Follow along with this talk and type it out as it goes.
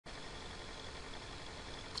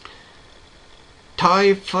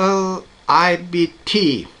TOEFL,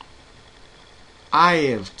 IBT,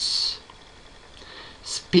 IELTS,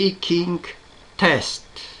 speaking test,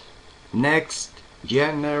 next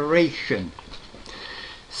generation.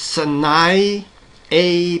 S.A.Porkar.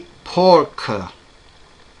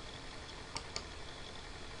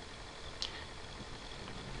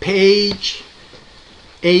 Page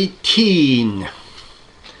 18.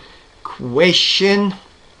 Question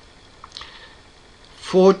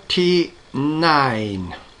 49.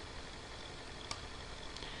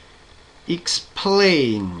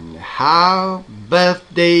 Explain how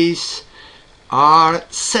birthdays are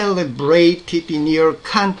celebrated in your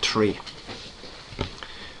country.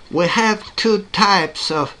 We have two types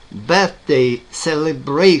of birthday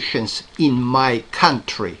celebrations in my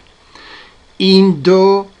country: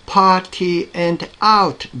 indoor party and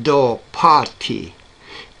outdoor party.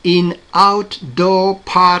 In outdoor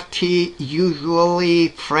party, usually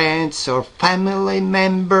friends or family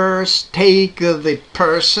members take the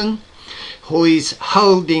person who is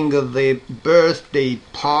holding the birthday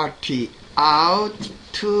party out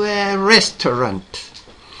to a restaurant.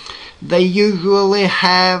 They usually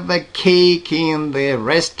have a cake in the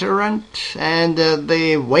restaurant, and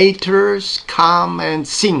the waiters come and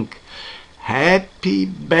sing "Happy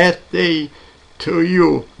birthday to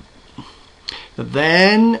you."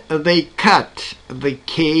 Then they cut the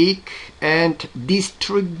cake and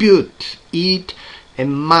distribute it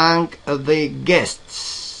among the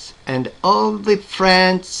guests, and all the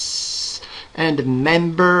friends and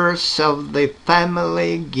members of the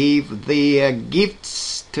family give their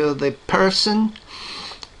gifts to the person,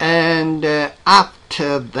 and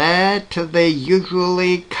after that they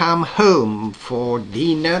usually come home for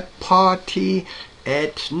dinner party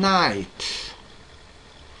at night.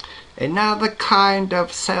 Another kind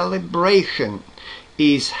of celebration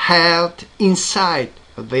is held inside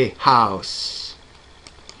the house.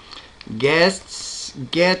 Guests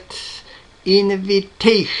get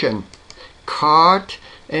invitation card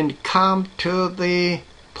and come to the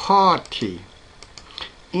party.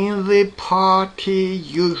 In the party,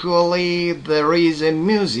 usually there is a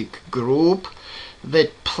music group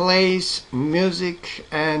that plays music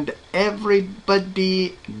and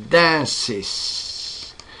everybody dances.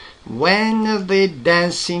 When the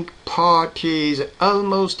dancing party is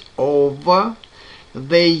almost over,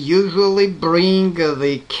 they usually bring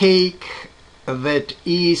the cake that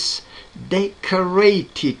is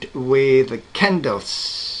decorated with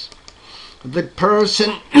candles. The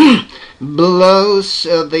person blows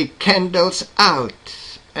the candles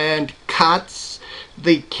out and cuts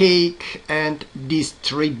the cake and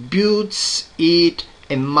distributes it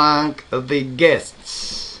among the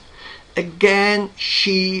guests. Again,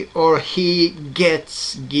 she or he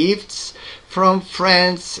gets gifts from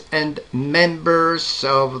friends and members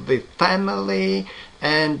of the family,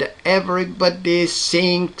 and everybody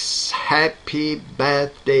sings "Happy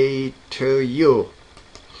birthday to you."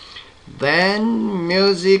 Then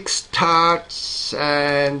music starts,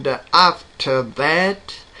 and after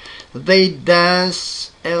that they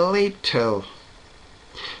dance a little.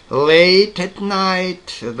 Late at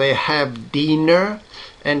night they have dinner,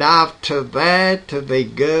 and after that they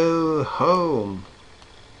go home.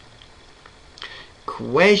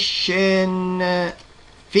 Question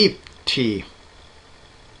 50.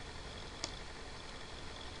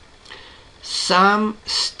 Some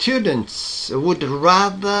students would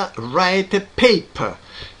rather write a paper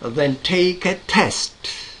than take a test.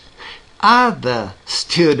 Other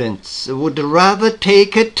students would rather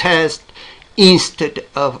take a test instead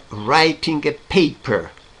of writing a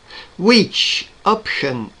paper. Which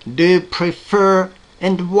option do you prefer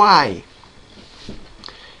and why?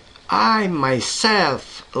 I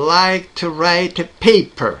myself like to write a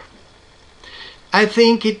paper. I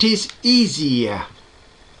think it is easier.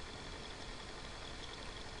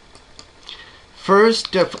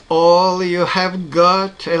 First of all, you have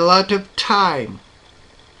got a lot of time.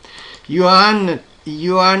 You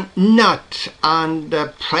are not under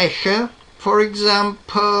pressure. For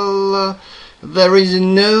example, there is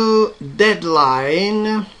no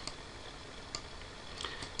deadline.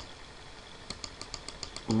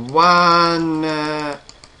 One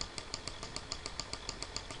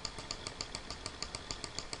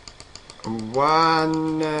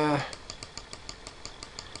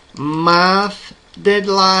month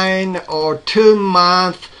deadline or 2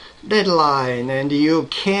 month deadline, and you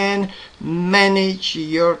can manage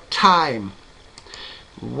your time.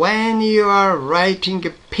 When you are writing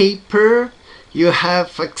a paper, you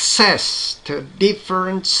have access to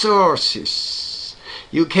different sources.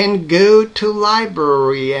 You can go to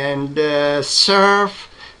library and surf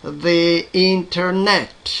the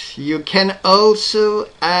internet. You can also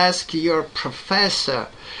ask your professor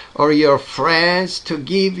or your friends to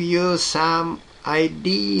give you some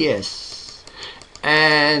ideas.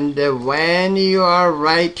 And when you are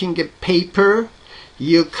writing a paper,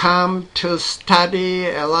 you come to study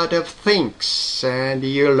a lot of things and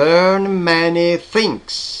you learn many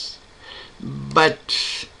things.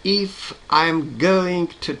 But if I'm going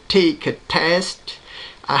to take a test,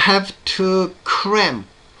 I have to cram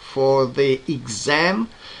for the exam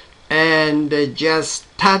and just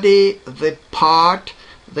study the part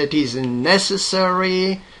that is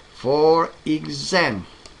necessary for exam.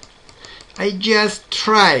 I just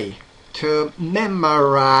try to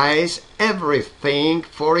memorize everything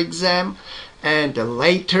for exam, and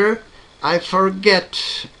later I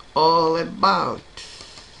forget all about.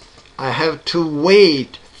 I have to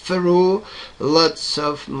wade through lots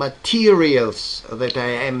of materials that I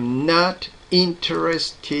am not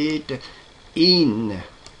interested in.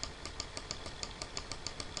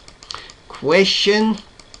 Question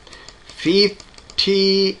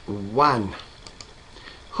 51.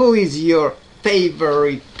 Who is your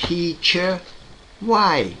favorite teacher?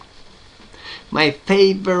 Why? My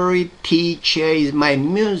favorite teacher is my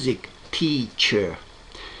music teacher.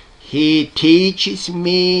 He teaches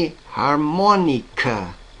me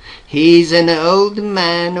harmonica. He is an old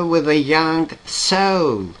man with a young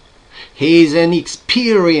soul. He is an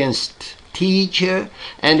experienced teacher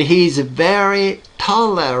and he is very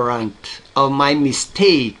tolerant of my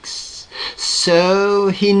mistakes. So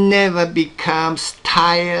he never becomes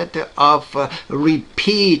tired of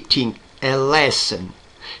repeating a lesson.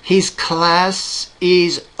 His class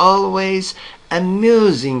is always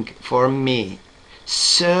amusing for me.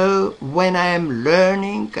 So when I am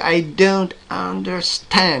learning, I don't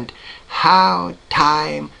understand how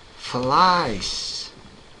time flies.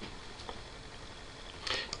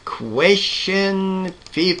 Question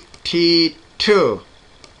 52.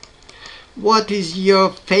 What is your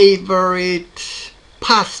favorite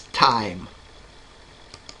pastime?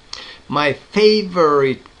 My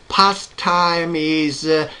favorite pastime is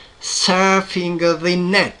surfing the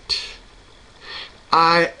net.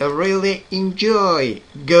 I really enjoy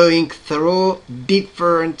going through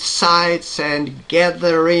different sites and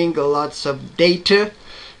gathering lots of data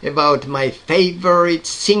about my favorite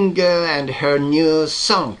singer and her new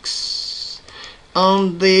songs.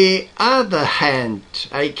 On the other hand,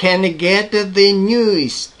 I can get the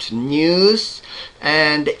newest news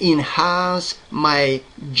and enhance my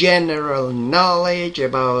general knowledge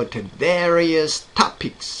about various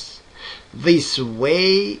topics. This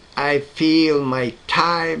way, I feel my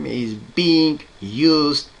time is being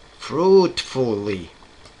used fruitfully.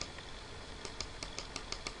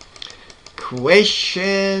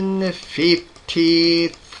 Question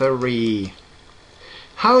 53.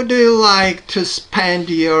 How do you like to spend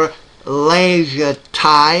your leisure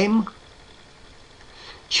time?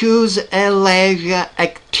 Choose a leisure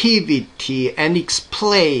activity and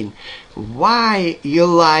explain why you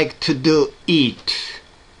like to do it.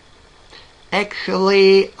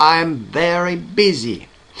 Actually, I'm very busy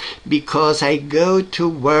because I go to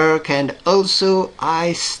work and also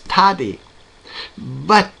I study.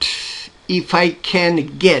 But if I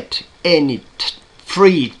can get any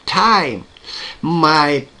free time,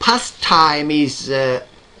 my pastime is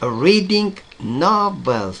reading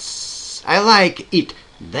novels. I like it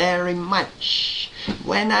very much.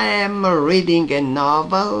 When I am reading a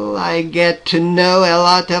novel, I get to know a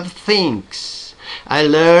lot of things. I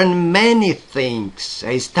learn many things.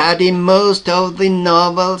 I study most of the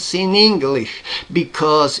novels in English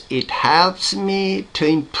because it helps me to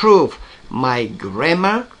improve my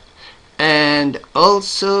grammar and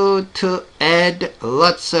also to add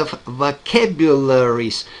lots of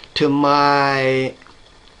vocabularies to my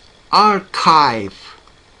archive.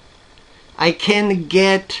 I can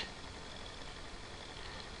get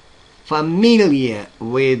familiar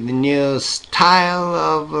with new style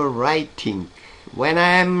of writing. When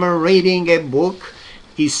I am reading a book,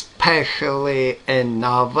 especially a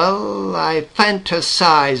novel, I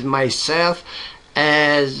fantasize myself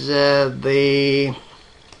as the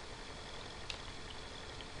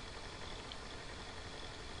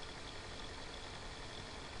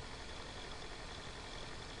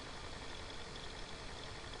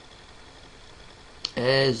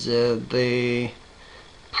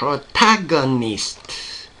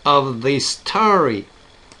protagonist of the story.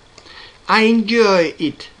 I enjoy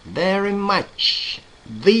it very much.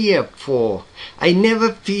 Therefore, I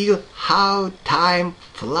never feel how time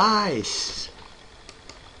flies.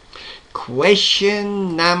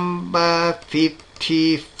 Question number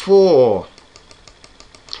 54.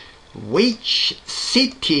 Which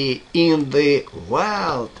city in the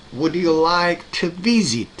world would you like to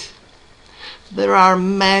visit? There are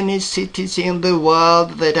many cities in the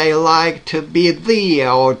world that I like to be there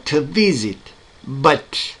or to visit,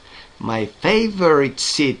 but my favorite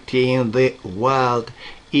city in the world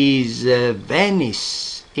is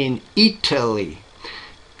Venice in Italy.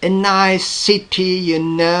 A nice city, you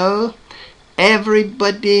know.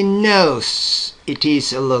 Everybody knows it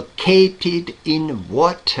is located in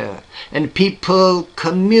water, and people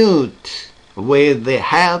commute with the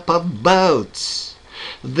help of boats.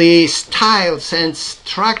 The styles and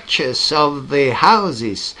structures of the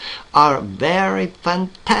houses are very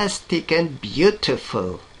fantastic and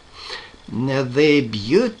beautiful. The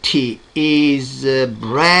beauty is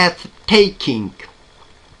breathtaking.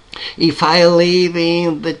 If I live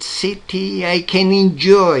in that city, I can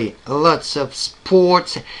enjoy lots of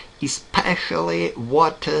sports, especially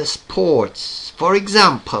water sports. For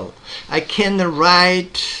example, I can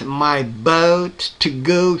ride my boat to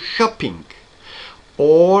go shopping,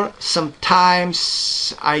 or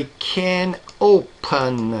sometimes I can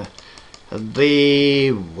open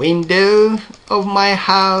the window of my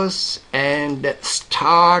house and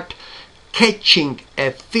start catching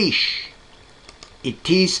a fish.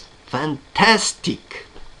 It is fantastic.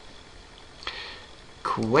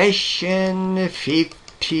 Question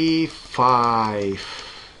 55.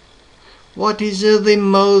 What is the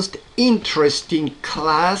most interesting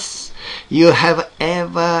class you have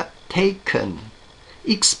ever taken?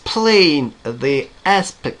 Explain the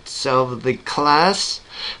aspects of the class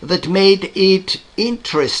that made it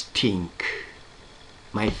interesting.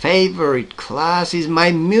 My favorite class is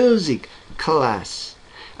my music class.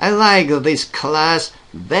 I like this class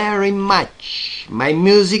very much. My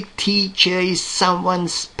music teacher is someone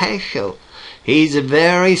special. He is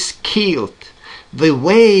very skilled. The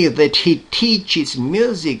way that he teaches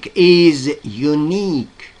music is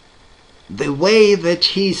unique. The way that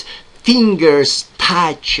his fingers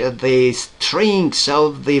touch the strings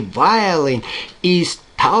of the violin is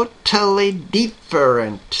totally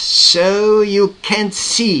different, so you can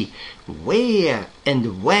see where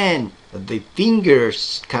and when the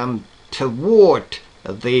fingers come toward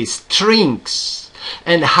the strings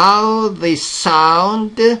and how the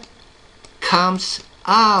sound comes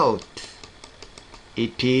out.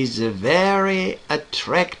 It is a very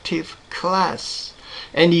attractive class,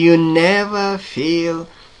 and you never feel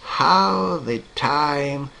how the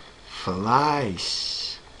time flies.